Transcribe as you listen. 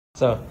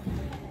So,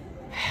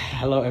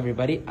 hello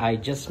everybody. I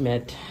just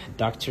met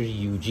Dr.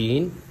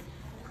 Eugene.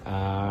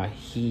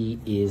 He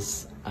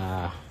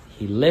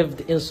lived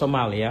in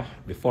Somalia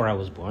before I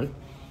was born.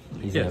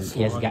 He has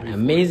got an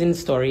amazing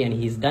story, and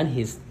he's done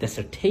his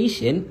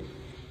dissertation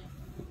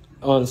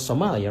on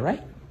Somalia,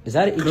 right? Is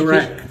that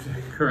correct?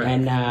 Correct.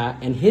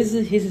 And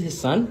his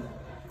son,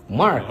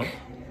 Mark.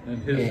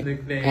 And his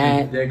nickname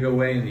is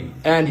Degawani.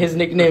 And his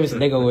nickname is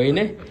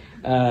Degawani.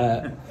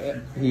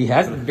 He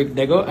has a big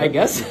Dego, I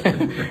guess.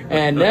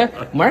 And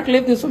Mark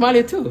lived in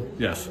Somalia too.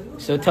 Yes.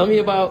 So tell me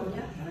about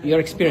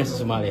your experience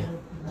in Somalia.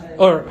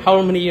 Or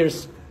how many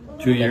years?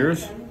 2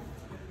 years.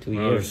 2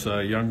 years. I was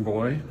a young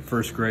boy,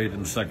 first grade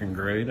and second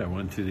grade. I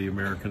went to the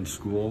American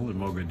school in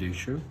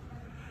Mogadishu.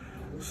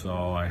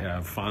 So I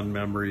have fond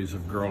memories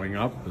of growing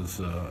up as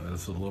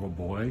a little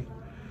boy.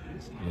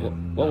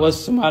 What was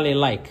Somalia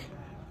like?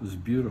 It was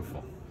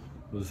beautiful.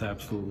 It was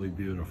absolutely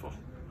beautiful.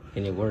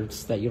 Any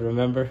words that you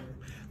remember?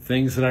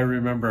 Things that I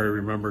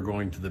remember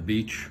going to the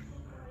beach.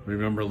 I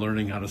remember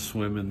learning how to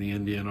swim in the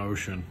Indian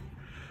Ocean.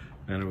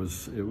 And it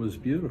was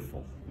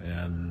beautiful.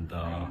 And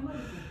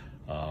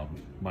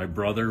my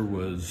brother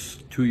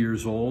was 2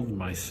 years old. And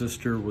my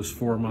sister was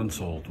 4 months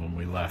old when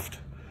we left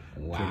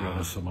to go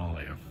to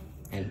Somalia.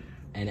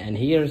 And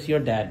here's your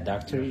dad,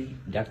 Dr.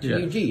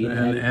 Eugene.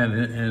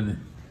 And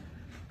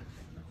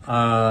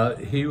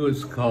he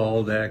was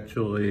called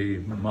actually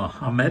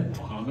Muhammad,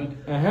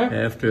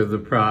 after the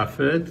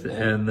Prophet,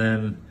 and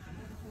then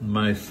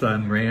my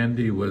son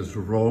Randy was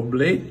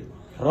Roble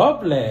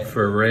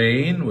for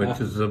rain,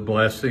 which is a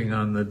blessing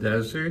on the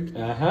desert,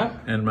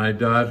 and my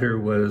daughter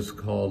was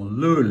called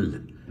Lul,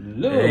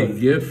 a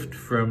gift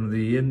from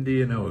the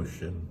Indian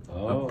Ocean,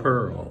 a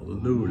pearl,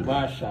 Lul.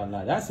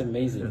 MashaAllah, that's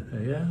amazing.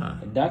 Yeah.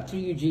 Dr.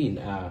 Eugene,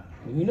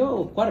 you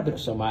know quite a bit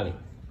of Somali.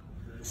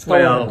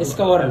 Well,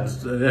 Eskaran,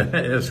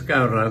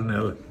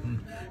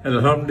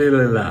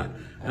 Alhamdulillah.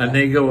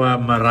 Anigawa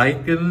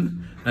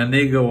Maraikan,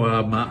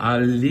 Anigawa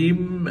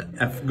Ma'alim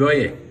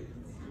Afgoye.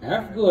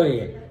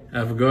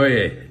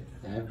 Afgoye.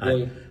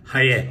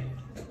 Haye.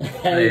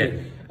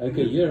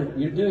 Okay, you're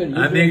doing.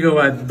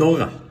 Anigawa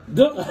Doga.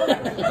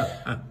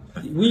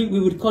 We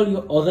would call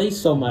you Oday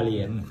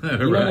Somalian.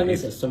 You know what I mean?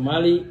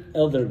 Somali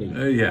elderly.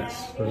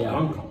 Yes. Yeah.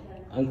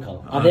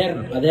 Uncle.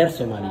 Ader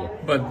Somalia.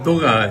 But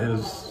Duga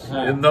is,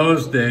 in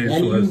those days,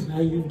 and was...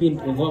 Have you been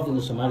involved in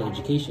the Somali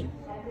education?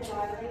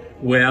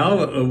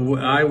 Well,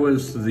 I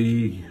was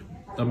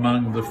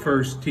among the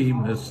first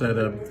team that set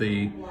up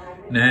the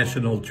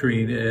National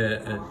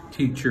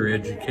Teacher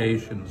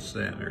Education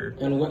Center.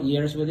 And what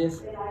years were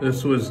this?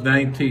 This was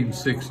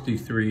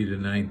 1963 to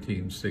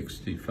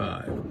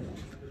 1965.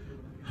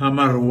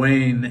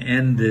 Hamarwain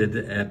ended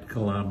at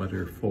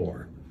kilometer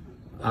 4,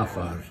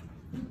 Afar.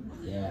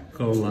 Yeah.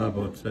 Afar.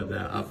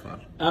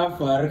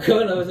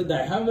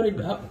 How many?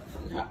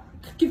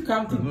 Keep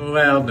counting.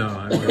 Well, no,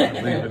 I will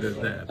leave it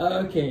at that.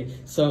 Okay,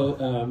 so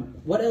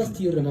what else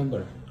do you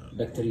remember,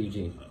 Dr.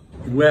 Eugene?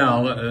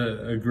 Well,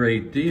 a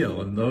great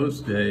deal. In those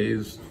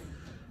days,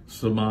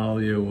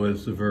 Somalia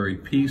was a very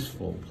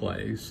peaceful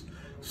place.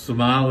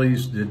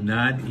 Somalis did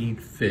not eat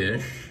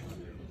fish.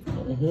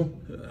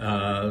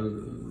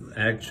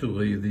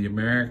 Actually, the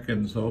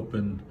Americans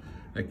opened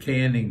a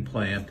canning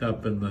plant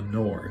up in the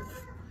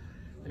north.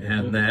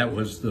 And that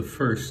was the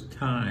first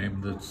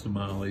time that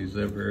Somalis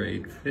ever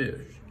ate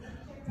fish.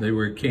 They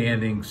were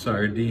canning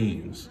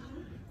sardines.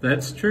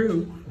 That's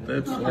true.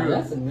 That's true.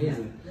 That's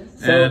amazing.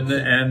 So,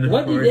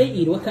 what did they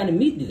eat? What kind of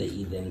meat did they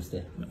eat then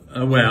instead?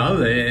 Well,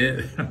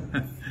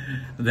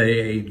 they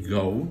ate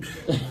goat,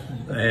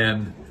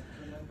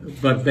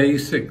 but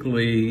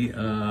basically,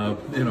 I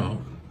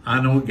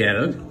don't get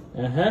it.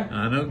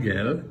 I don't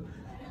get it.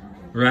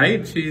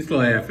 Right? She's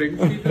laughing.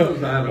 She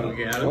knows I don't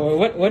get it.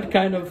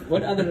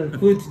 What other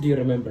foods do you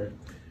remember?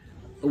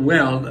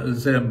 Well,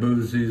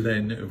 Zambuzi,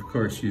 then of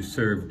course you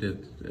served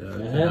it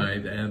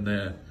tonight,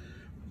 and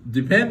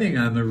depending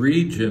on the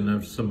region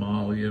of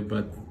Somalia,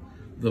 but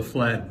the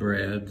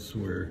flatbreads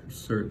were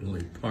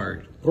certainly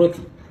part.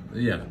 Roti.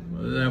 Yeah,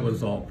 that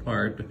was all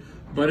part.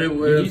 But it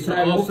was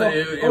also...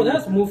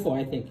 that's mufo,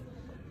 I think.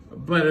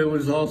 But it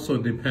was also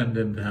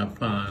dependent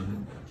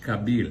upon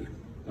Kabil.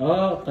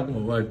 Oh,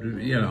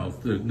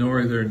 the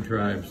northern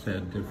tribes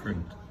had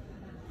different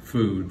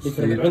foods.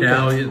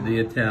 The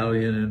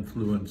Italian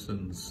influence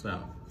in the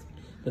south.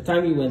 The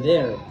time you went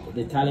there,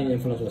 the Italian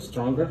influence was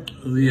stronger?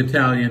 The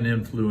Italian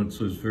influence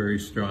was very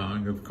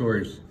strong, of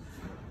course.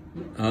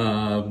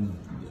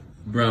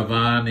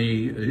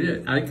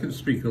 Bravani, I can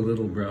speak a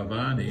little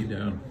Bravani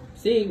down.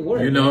 See,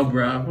 word. You know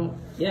Bravo?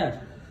 Yeah.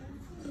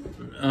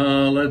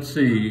 Let's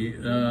see.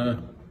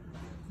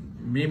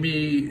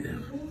 Mimi...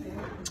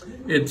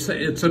 It's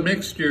a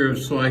mixture of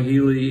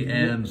Swahili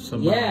and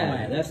Somali.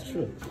 Yeah, that's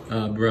true.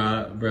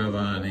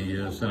 Bravani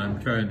is, and I'm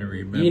trying to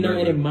remember. Do you know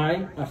any of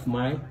Mai?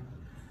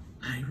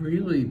 I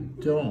really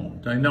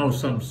don't. I know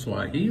some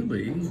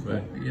Swahili,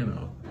 but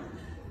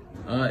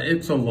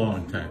it's a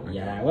long time ago.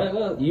 Yeah,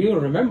 well, you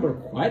remember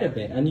quite a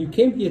bit, and you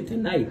came here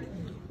tonight.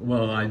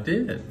 Well, I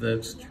did.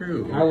 That's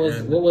true.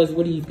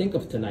 What do you think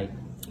of tonight?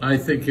 I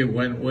think it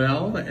went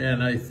well,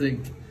 and I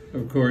think,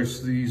 of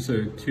course, these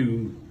are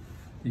two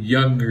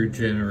younger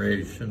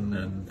generation,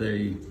 and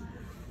they,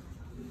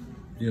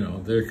 you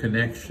know, their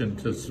connection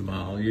to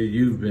Somalia.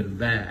 You've been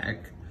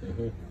back.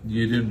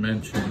 You didn't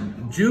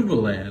mention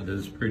Jubaland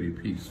is pretty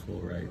peaceful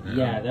right now.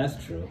 Yeah, that's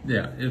true.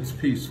 Yeah, it's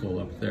peaceful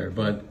up there,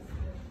 but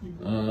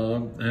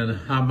and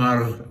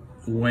Hamar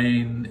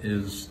Wayne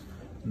is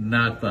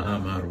not the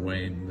Hamar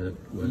Wayne that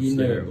was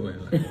there.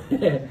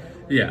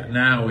 Yeah,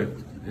 now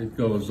it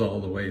goes all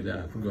the way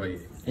to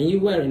Afgoye. And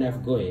you were in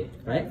Afgoye,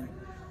 right?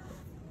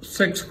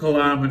 6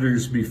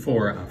 kilometers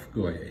before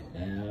Afgoye.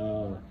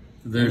 Oh.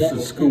 There's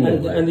a school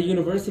there. And the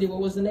university,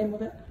 what was the name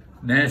of it?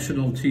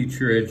 National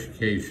Teacher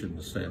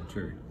Education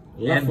Center.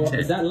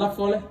 Is that La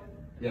Folle?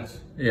 Yes.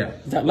 Yeah.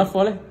 Is that La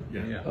Folle?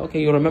 Yeah.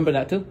 Okay, you remember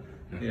that too?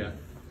 Yeah.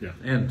 Yeah.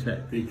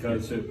 NTEC.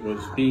 Because it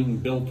was being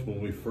built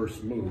when we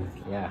first moved.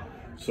 Yeah.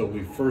 So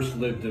we first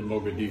lived in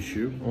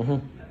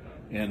Mogadishu,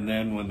 and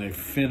then when they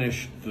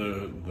finished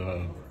the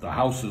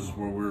houses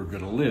where we were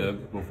going to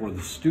live before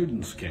the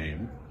students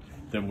came,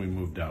 then we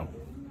moved out.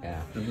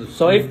 Yeah.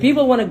 So if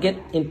people want to get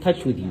in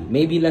touch with you,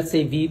 maybe let's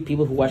say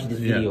people who watch this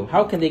video,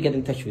 how can they get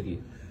in touch with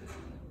you?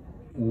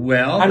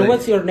 Well, and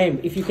what's your name?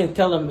 If you can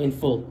tell them in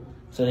full,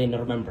 so they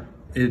remember.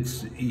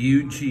 It's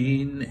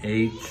Eugene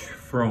H.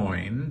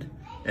 Freund,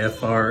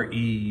 Freund,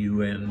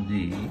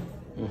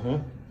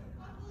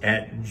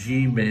 at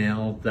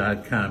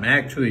gmail.com.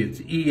 Actually,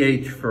 it's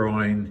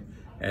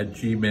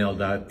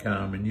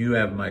ehfreund@gmail.com, and you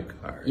have my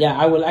card. Yeah,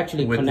 I will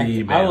actually with connect. The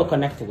email. I will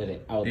connect with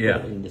it. I will put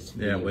it in this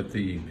video. Yeah, with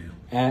the email.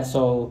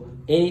 So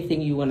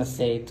anything you want to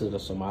say to the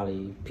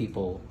Somali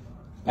people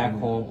back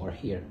home or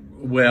here?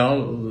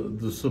 Well,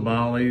 the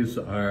Somalis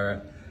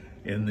are,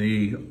 in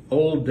the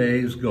old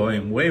days,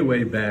 going way,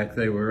 way back,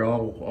 they were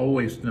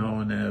always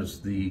known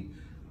as the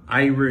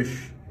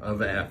Irish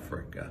of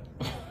Africa.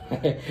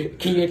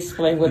 Can you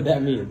explain what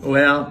that means?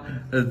 Well,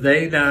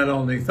 they not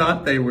only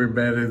thought they were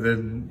better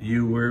than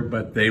you were,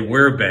 but they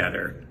were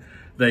better.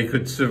 They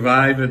could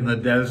survive in the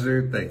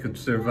desert, they could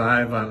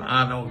survive on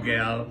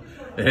Anogel,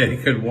 they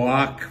could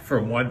walk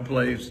from one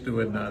place to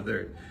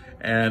another,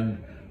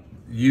 and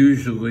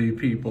usually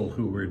people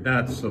who were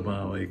not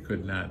Somali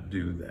could not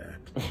do that.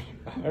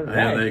 All right.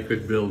 And they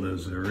could build a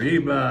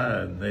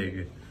zariba, and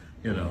they,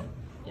 you know,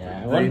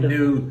 yeah,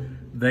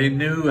 they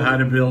knew how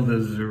to build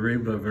a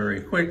zariba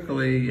very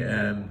quickly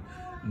and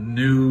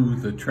knew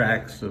the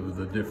tracks of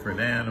the different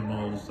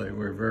animals. They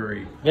were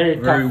very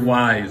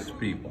wise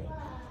people.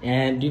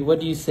 And what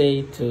do you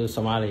say to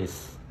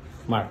Somalis,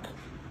 Mark?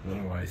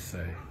 What do I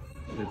say?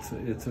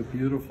 It's a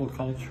beautiful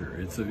culture.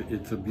 It's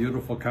a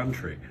beautiful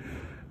country,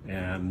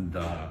 and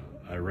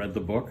I read the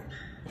book.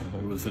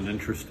 It was an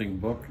interesting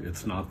book.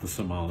 It's not the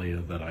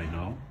Somalia that I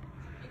know.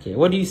 Okay,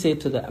 what do you say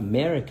to the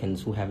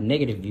Americans who have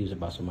negative views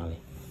about Somalia?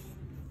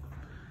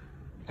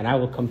 And I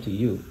will come to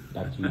you,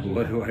 Dr. Eugene.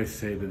 What do I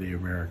say to the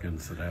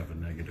Americans that have a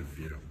negative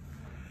view?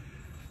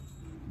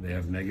 They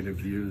have negative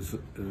views.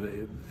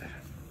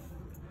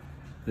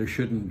 There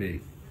shouldn't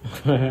be.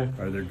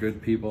 Are there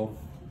good people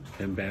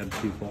and bad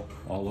people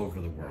all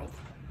over the world?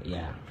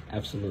 Yeah,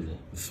 absolutely.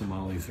 The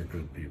Somalis are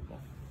good people.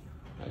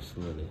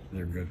 Absolutely.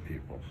 They're good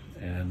people.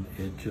 And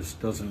it just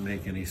doesn't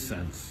make any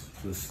sense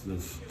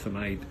this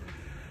tonight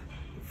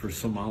for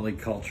Somali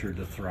culture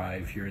to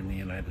thrive here in the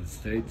United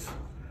States.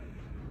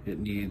 It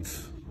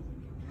needs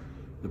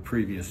the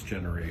previous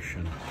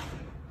generation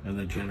and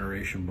the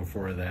generation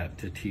before that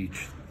to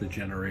teach the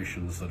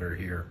generations that are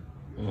here.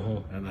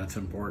 And that's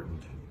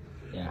important.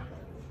 Yeah.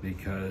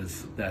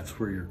 Because that's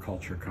where your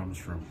culture comes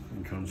from.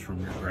 It comes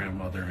from your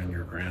grandmother and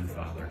your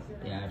grandfather.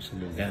 Yeah,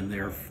 absolutely. And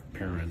their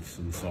parents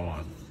and so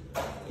on.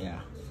 Yeah.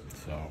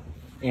 So.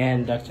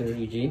 And Dr.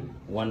 Eugene,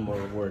 one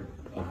more word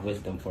of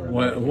wisdom for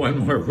one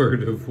more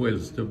word of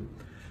wisdom.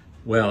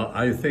 Well,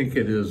 I think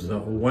it is a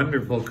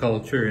wonderful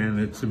culture, and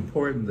it's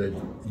important that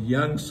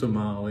young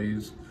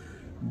Somalis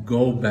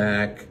go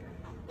back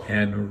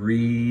and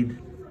read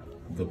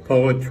the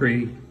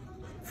poetry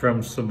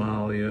from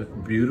Somalia,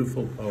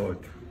 beautiful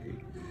poetry.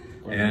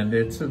 And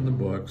it's in the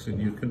books,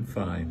 and you can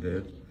find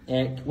it.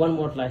 And one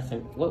more last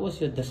time, what's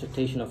the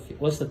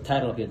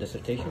title of your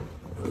dissertation?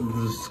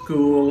 The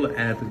School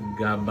at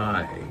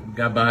Gabay.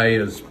 Gabay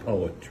is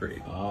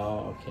poetry.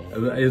 Oh,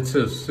 okay. It's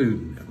a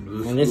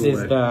pseudonym. And this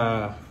is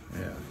the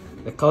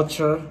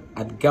Culture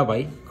at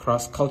Gabay,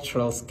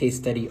 Cross-Cultural Case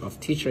Study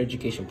of Teacher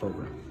Education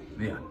Program.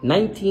 Yeah.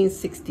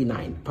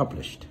 1969,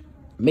 published.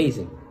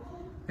 Amazing.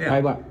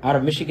 Yeah. Out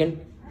of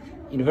Michigan?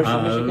 University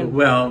of Michigan?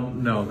 Well,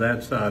 no,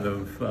 that's out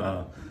of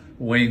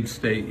Wayne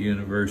State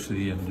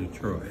University in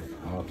Detroit.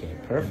 Okay,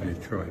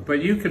 perfect. Detroit.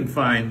 But you can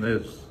find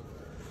this.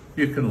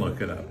 You can look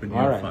it up and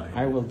you'll find it.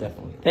 I will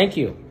definitely. Thank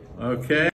you. Okay.